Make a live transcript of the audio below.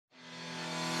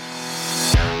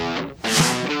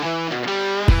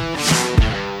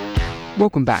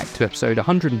Welcome back to episode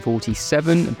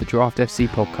 147 of the Draft FC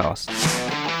podcast.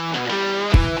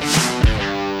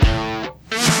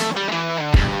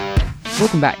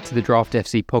 Welcome back to the Draft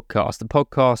FC podcast, the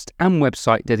podcast and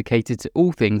website dedicated to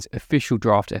all things official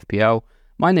Draft FPL.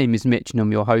 My name is Mitch and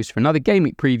I'm your host for another game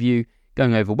week preview,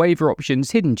 going over waiver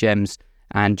options, hidden gems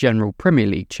and general Premier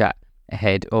League chat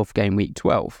ahead of game week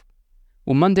 12.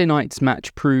 Well, Monday night's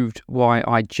match proved why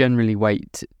I generally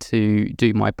wait to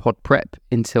do my pod prep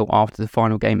until after the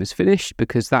final game is finished,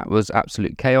 because that was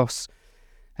absolute chaos.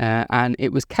 And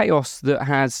it was chaos that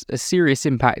has a serious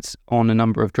impact on a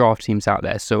number of draft teams out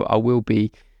there. So I will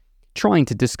be trying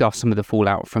to discuss some of the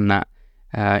fallout from that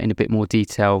in a bit more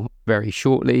detail very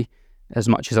shortly, as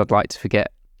much as I'd like to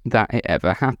forget that it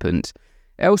ever happened.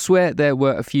 Elsewhere, there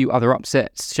were a few other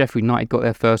upsets. Sheffield United got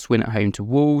their first win at home to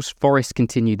Wolves. Forest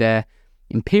continued their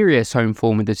imperious home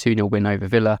form with a 2-0 win over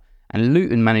Villa, and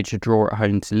Luton managed to draw at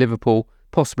home to Liverpool,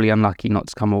 possibly unlucky not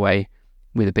to come away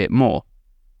with a bit more.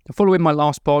 Following my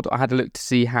last pod, I had a look to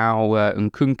see how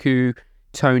Nkunku,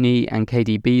 Tony and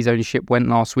KDB's ownership went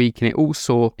last week, and it all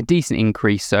saw a decent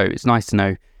increase, so it's nice to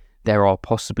know there are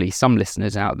possibly some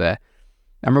listeners out there.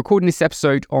 I'm recording this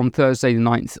episode on Thursday the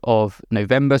 9th of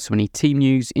November, so any team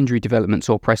news, injury developments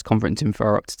or press conference info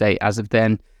are up to date as of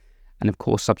then, and of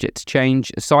course subject to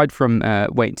change. Aside from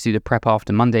waiting to do the prep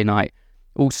after Monday night,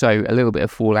 also a little bit of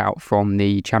fallout from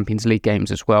the Champions League games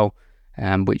as well,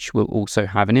 which will also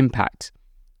have an impact.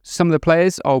 Some of the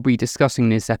players I'll be discussing in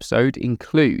this episode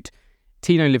include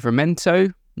Tino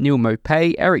Livramento, Neil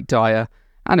Maupay, Eric Dyer,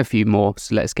 and a few more,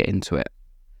 so let's get into it.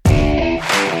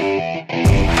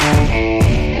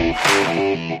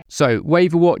 So,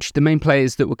 waiver watch, the main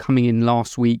players that were coming in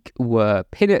last week were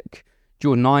Pinnock,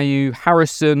 Jordan Ayew,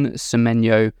 Harrison,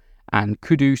 Semenyo and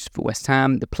Kudus for West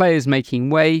Ham. The players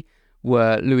making way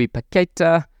were Louis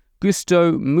Paqueta,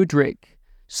 Gusto, Mudryk,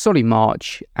 Solly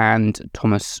March and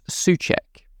Thomas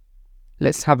Souček.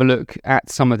 Let's have a look at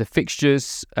some of the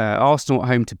fixtures. Arsenal at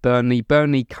home to Burnley.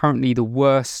 Burnley currently the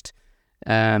worst,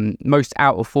 most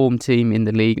out of form team in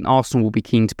the league, and Arsenal will be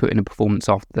keen to put in a performance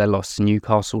after their loss to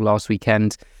Newcastle last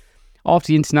weekend. After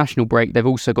the international break, they've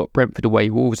also got Brentford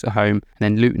away, Wolves at home, and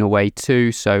then Luton away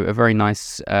too, so a very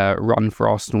nice run for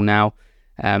Arsenal now.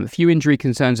 A few injury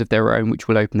concerns of their own, which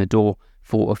will open the door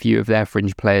for a few of their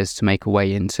fringe players to make a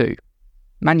way in too.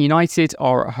 Man United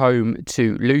are at home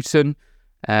to Luton.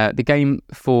 The game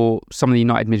for some of the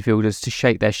United midfielders to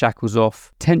shake their shackles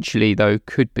off, potentially though,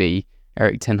 could be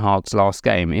Erik ten Hag's last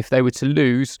game. If they were to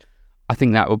lose, I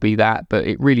think that would be that, but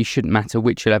it really shouldn't matter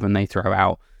which 11 they throw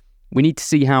out. We need to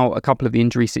see how a couple of the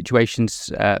injury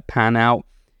situations pan out.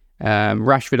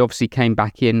 Rashford obviously came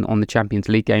back in on the Champions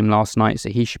League game last night, so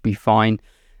he should be fine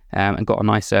and got a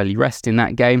nice early rest in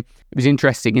that game. It was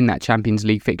interesting in that Champions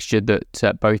League fixture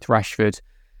that both Rashford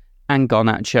and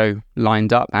Garnacho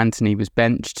lined up. Anthony was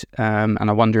benched, and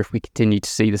I wonder if we continue to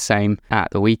see the same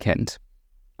at the weekend.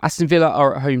 Aston Villa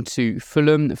are at home to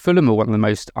Fulham. Fulham are one of the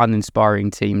most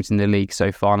uninspiring teams in the league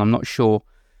so far, and I'm not sure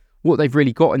what they've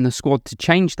really got in the squad to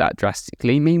change that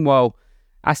drastically. Meanwhile,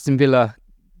 Aston Villa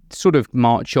sort of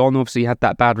march on. Obviously had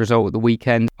that bad result at the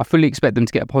weekend. I fully expect them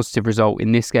to get a positive result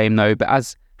in this game though, but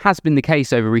as has been the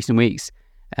case over recent weeks,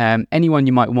 anyone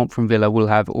you might want from Villa will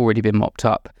have already been mopped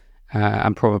up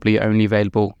and probably only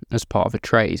available as part of a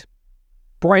trade.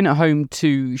 Brighton at home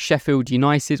to Sheffield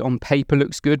United on paper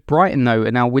looks good. Brighton though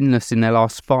are now winless in their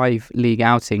last 5 league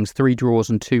outings, 3 draws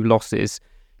and 2 losses.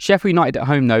 Sheffield United at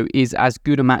home, though, is as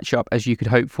good a matchup as you could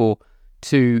hope for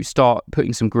to start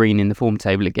putting some green in the form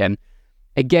table again.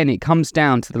 Again, it comes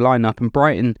down to the lineup, and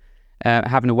Brighton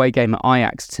have an away game at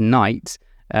Ajax tonight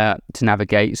to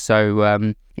navigate, so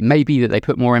it may be that they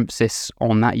put more emphasis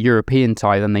on that European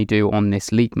tie than they do on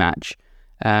this league match,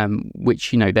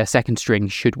 which, you know, their second string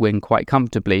should win quite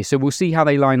comfortably. So we'll see how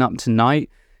they line up tonight,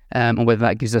 and whether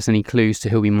that gives us any clues to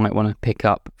who we might want to pick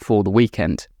up for the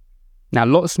weekend. Now,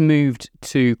 lots moved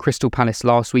to Crystal Palace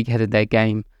last week, headed their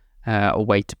game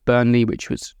away to Burnley, which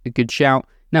was a good shout.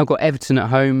 Now got Everton at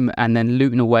home and then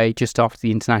Luton away just after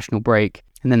the international break.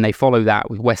 And then they follow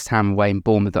that with West Ham away and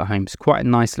Bournemouth at home. So quite a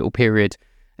nice little period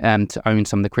to own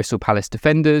some of the Crystal Palace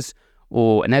defenders,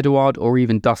 or an Edouard, or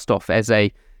even dust off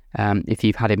Eze if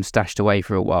you've had him stashed away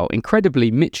for a while.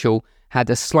 Incredibly, Mitchell had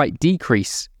a slight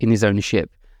decrease in his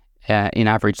ownership in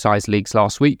average size leagues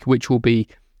last week, which will be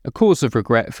a cause of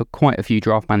regret for quite a few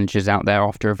draft managers out there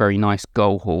after a very nice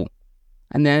goal haul.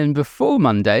 And then before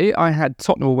Monday, I had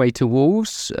Tottenham away to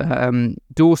Wolves.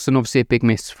 Dawson, obviously a big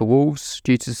miss for Wolves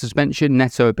due to suspension.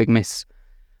 Neto, a big miss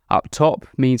up top.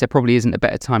 Means there probably isn't a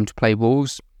better time to play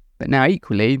Wolves. But now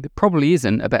equally, there probably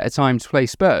isn't a better time to play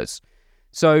Spurs.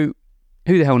 So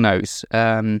who the hell knows?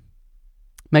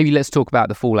 Maybe let's talk about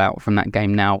the fallout from that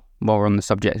game now while we're on the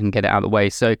subject and get it out of the way.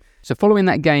 So following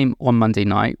that game on Monday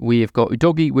night, we have got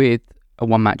Udogie with a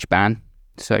 1-match ban,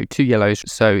 so 2 yellows.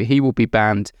 So he will be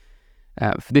banned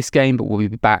for this game, but will be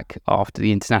back after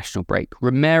the international break.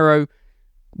 Romero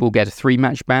will get a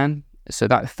 3-match ban. So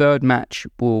that third match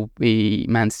will be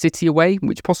Man City away,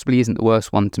 which possibly isn't the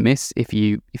worst one to miss if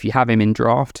you have him in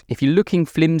draft. If you're looking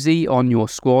flimsy on your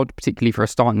squad, particularly for a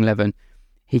starting 11,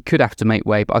 he could have to make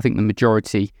way, but I think the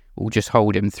majority will just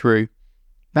hold him through.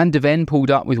 Van de Ven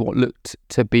pulled up with what looked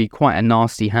to be quite a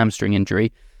nasty hamstring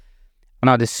injury, and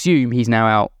I'd assume he's now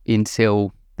out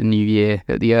until the new year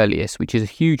at the earliest, which is a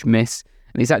huge miss,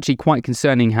 and it's actually quite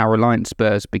concerning how reliant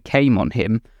Spurs became on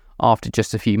him after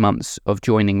just a few months of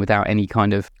joining without any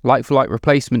kind of like-for-like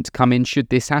replacement to come in should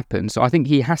this happen. So I think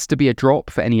he has to be a drop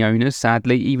for any owners,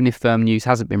 sadly, even if firm news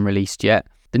hasn't been released yet.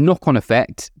 The knock-on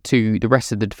effect to the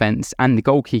rest of the defence and the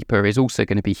goalkeeper is also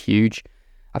going to be huge.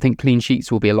 I think clean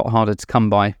sheets will be a lot harder to come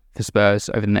by for Spurs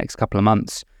over the next couple of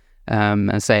months,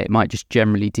 and say it might just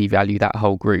generally devalue that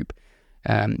whole group.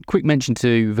 Quick mention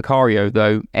to Vicario,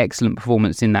 though, excellent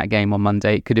performance in that game on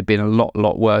Monday. It could have been a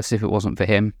lot worse if it wasn't for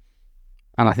him.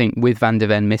 And I think with Van de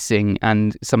Ven missing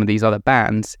and some of these other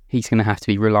bans, he's going to have to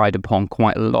be relied upon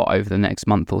quite a lot over the next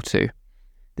month or two.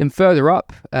 Then further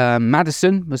up,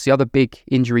 Maddison was the other big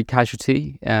injury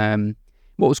casualty.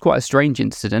 What was quite a strange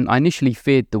incident. I initially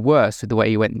feared the worst with the way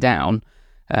he went down,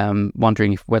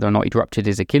 wondering whether or not he'd ruptured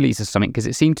his Achilles or something, because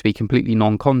it seemed to be completely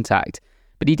non-contact.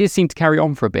 But he did seem to carry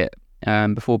on for a bit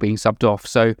before being subbed off.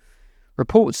 So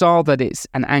reports are that it's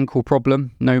an ankle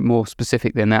problem, no more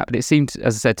specific than that, but it seemed,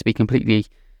 as I said, to be completely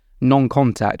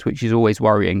non-contact, which is always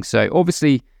worrying. So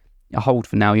obviously a hold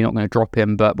for now, you're not going to drop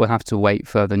him, but we'll have to wait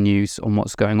further news on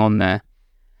what's going on there.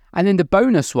 And then the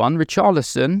bonus one,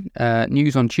 Richarlison,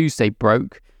 news on Tuesday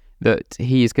broke that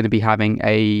he is going to be having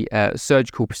a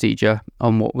surgical procedure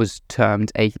on what was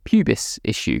termed a pubis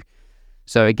issue.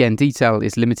 So again, detail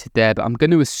is limited there, but I'm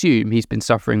going to assume he's been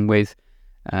suffering with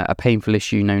a painful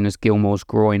issue known as Gilmore's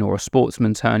groin or a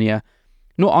sportsman's hernia.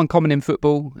 Not uncommon in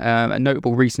football. A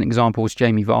notable recent example was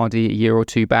Jamie Vardy a year or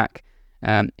two back.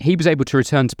 He was able to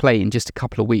return to play in just a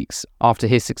couple of weeks after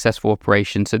his successful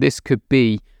operation. So this could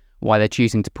be why they're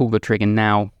choosing to pull the trigger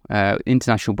now.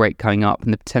 International break coming up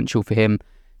and the potential for him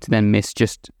to then miss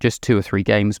just 2 or 3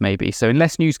 games maybe. So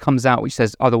unless news comes out which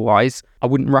says otherwise, I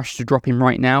wouldn't rush to drop him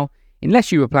right now,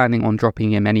 unless you were planning on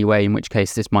dropping him anyway, in which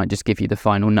case this might just give you the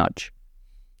final nudge.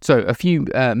 So a few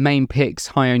main picks,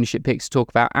 high ownership picks to talk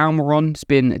about. Almiron, it's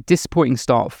been a disappointing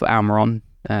start for Almiron,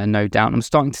 no doubt. I'm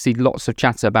starting to see lots of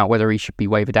chatter about whether he should be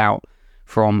wavered out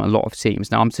from a lot of teams.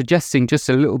 Now I'm suggesting just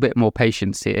a little bit more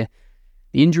patience here.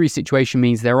 The injury situation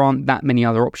means there aren't that many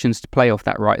other options to play off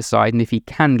that right side, and if he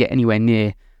can get anywhere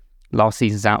near last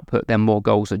season's output, then more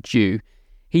goals are due.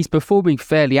 He's performing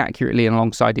fairly accurately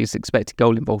alongside his expected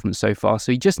goal involvement so far,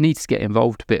 so he just needs to get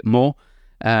involved a bit more.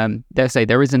 Dare say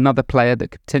there is another player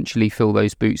that could potentially fill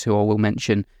those boots, who I will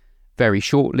mention very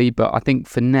shortly, but I think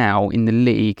for now in the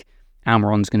league,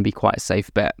 Almiron's going to be quite a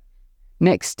safe bet.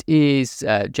 Next is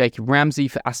Jacob Ramsey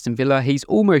for Aston Villa. He's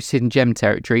almost hidden gem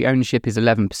territory. Ownership is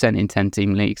 11% in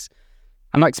 10-team leagues.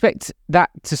 And I expect that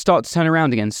to start to turn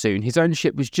around again soon. His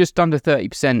ownership was just under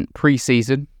 30%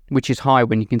 pre-season, which is high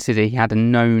when you consider he had a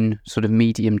known sort of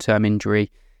medium-term injury.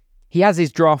 He has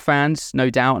his draft fans, no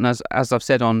doubt, and as I've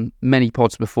said on many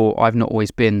pods before, I've not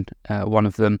always been one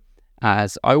of them,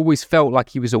 as I always felt like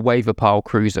he was a waiver pile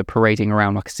cruiser parading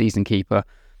around like a season keeper.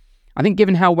 I think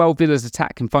given how well Villa's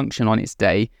attack can function on its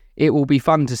day, it will be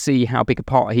fun to see how big a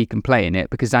part he can play in it,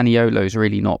 because Zaniolo's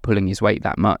really not pulling his weight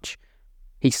that much.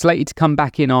 He's slated to come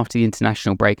back in after the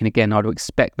international break, and again, I'd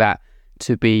expect that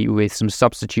to be with some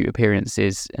substitute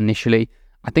appearances initially.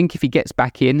 I think if he gets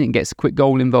back in and gets a quick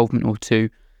goal involvement or two,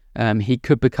 he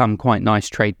could become quite nice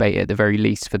trade bait at the very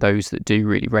least for those that do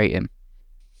really rate him.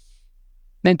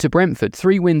 Then to Brentford,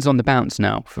 3 wins on the bounce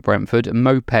now for Brentford, and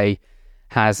Mopé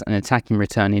has an attacking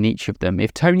return in each of them.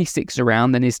 If Tony sticks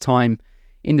around, then his time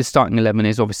in the starting 11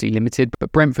 is obviously limited,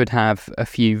 but Brentford have a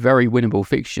few very winnable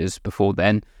fixtures before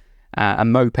then,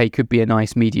 and Mopé could be a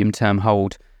nice medium-term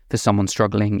hold for someone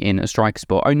struggling in a striker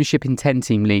spot. Ownership in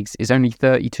 10-team leagues is only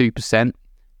 32%,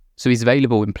 so he's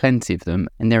available in plenty of them,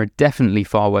 and there are definitely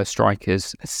far worse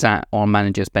strikers sat on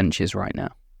managers' benches right now.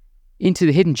 Into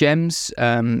the hidden gems,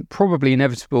 probably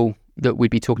inevitable that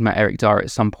we'd be talking about Eric Dyer at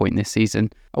some point this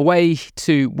season. Away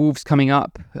to Wolves coming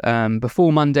up.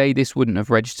 Before Monday, this wouldn't have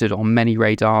registered on many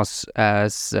radars,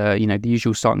 as the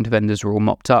usual starting defenders were all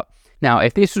mopped up. Now,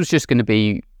 if this was just going to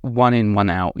be one in, one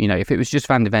out, if it was just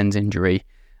Van de Ven's injury,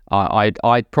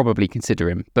 I'd probably consider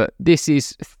him. But this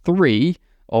is 3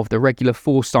 of the regular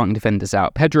 4 starting defenders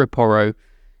out. Pedro Porro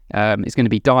is going to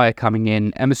be Dyer coming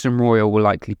in. Emerson Royal will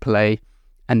likely play.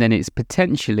 And then it's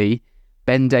potentially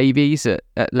Ben Davies at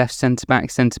left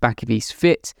centre-back if he's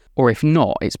fit. Or if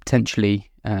not, it's potentially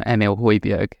Emil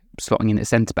Højbjerg slotting in at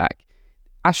centre-back.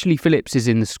 Ashley Phillips is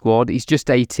in the squad. He's just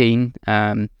 18,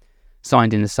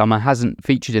 signed in the summer, hasn't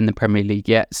featured in the Premier League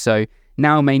yet. So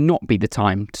now may not be the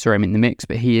time to throw him in the mix,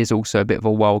 but he is also a bit of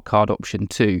a wild card option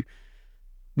too.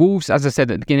 Wolves, as I said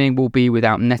at the beginning, will be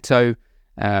without Neto,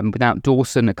 without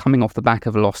Dawson, are coming off the back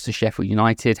of a loss to Sheffield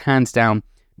United. Hands down,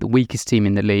 the weakest team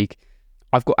in the league.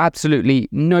 I've got absolutely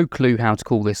no clue how to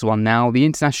call this one now. The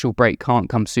international break can't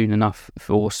come soon enough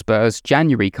for Spurs.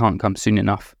 January can't come soon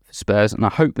enough for Spurs, and I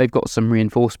hope they've got some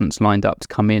reinforcements lined up to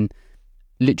come in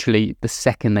literally the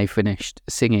second they finished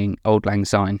singing Auld Lang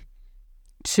Syne.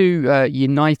 To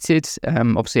United,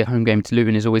 obviously a home game to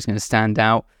Luton is always going to stand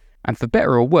out. And for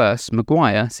better or worse,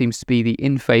 Maguire seems to be the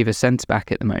in-favour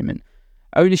centre-back at the moment.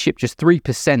 Ownership just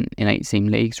 3% in 8-team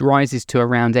leagues, rises to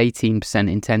around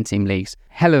 18% in 10-team leagues.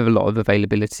 Hell of a lot of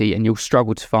availability, and you'll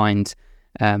struggle to find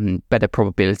better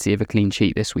probability of a clean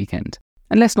sheet this weekend.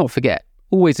 And let's not forget,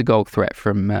 always a goal threat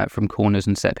from corners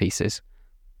and set pieces.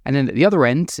 And then at the other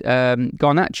end,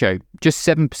 Garnacho, just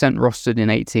 7% rostered in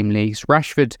 8-team leagues.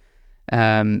 Rashford,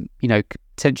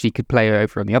 potentially could play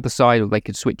over on the other side, or they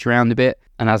could switch around a bit.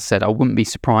 And as I said, I wouldn't be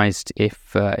surprised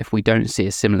if we don't see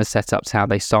a similar setup to how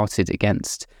they started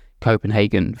against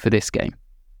Copenhagen for this game.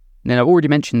 Then I've already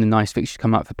mentioned the nice fixture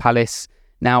come up for Palace.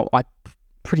 Now, I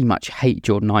pretty much hate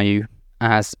Jordan Ayew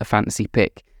as a fantasy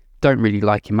pick. Don't really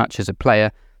like him much as a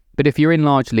player. But if you're in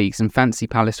large leagues and fancy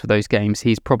Palace for those games,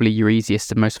 he's probably your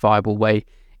easiest and most viable way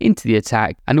into the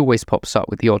attack, and always pops up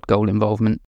with the odd goal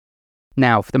involvement.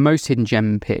 Now, for the most hidden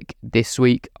gem pick this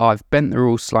week, I've bent the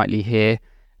rules slightly here,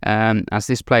 as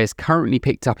this player is currently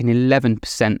picked up in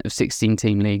 11% of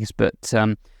 16-team leagues, but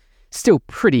still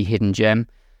pretty hidden gem,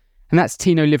 and that's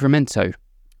Tino Livramento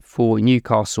for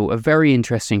Newcastle. A very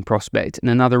interesting prospect, and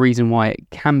another reason why it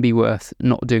can be worth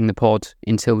not doing the pod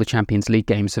until the Champions League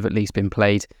games have at least been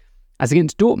played. As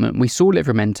against Dortmund, we saw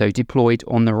Livramento deployed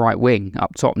on the right wing,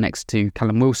 up top next to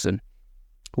Callum Wilson,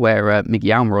 where Miggy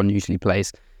Almiron usually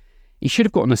plays. He should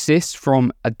have got an assist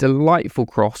from a delightful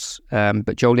cross,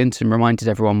 but Joel Linton reminded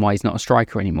everyone why he's not a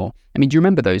striker anymore. I mean, do you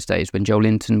remember those days when Joel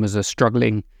Linton was a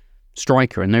struggling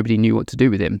striker and nobody knew what to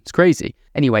do with him? It's crazy.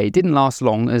 Anyway, it didn't last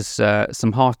long, as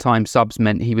some half-time subs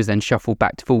meant he was then shuffled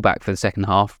back to fullback for the second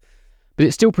half. But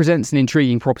it still presents an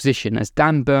intriguing proposition, as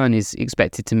Dan Burn is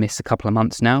expected to miss a couple of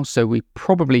months now, so we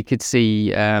probably could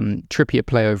see Trippier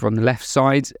play over on the left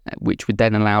side, which would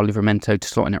then allow Livramento to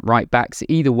slot in at right back. So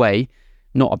either way,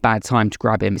 not a bad time to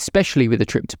grab him, especially with a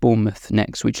trip to Bournemouth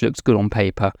next, which looks good on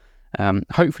paper.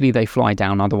 Hopefully they fly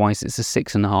down, otherwise it's a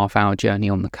 6.5 hour journey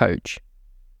on the coach.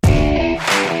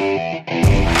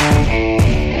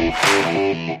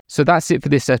 So that's it for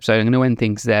this episode. I'm going to end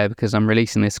things there because I'm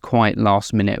releasing this quite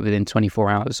last minute, within 24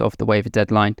 hours of the waiver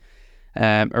deadline.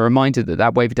 A reminder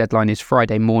that waiver deadline is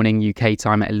Friday morning UK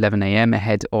time at 11 a.m.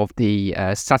 ahead of the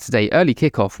Saturday early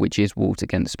kickoff, which is Wolves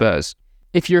against Spurs.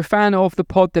 If you're a fan of the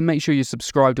pod, then make sure you're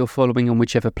subscribed or following on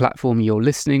whichever platform you're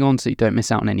listening on so you don't miss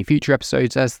out on any future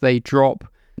episodes as they drop.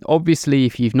 Obviously,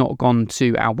 if you've not gone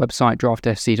to our website,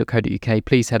 draftfc.co.uk,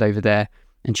 please head over there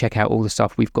and check out all the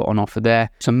stuff we've got on offer there.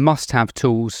 Some must-have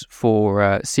tools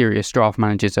for serious draft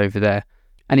managers over there.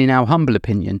 And in our humble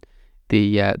opinion,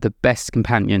 the best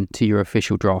companion to your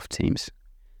official draft teams.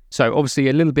 So obviously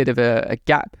a little bit of a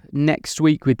gap next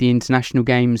week with the international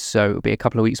games, so it'll be a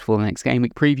couple of weeks before the next game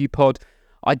week preview pod.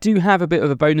 I do have a bit of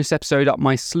a bonus episode up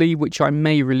my sleeve, which I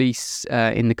may release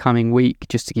in the coming week,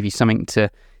 just to give you something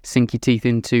to sink your teeth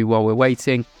into while we're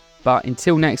waiting. But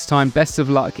until next time, best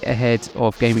of luck ahead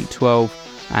of Game Week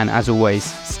 12, and as always,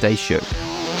 stay shook.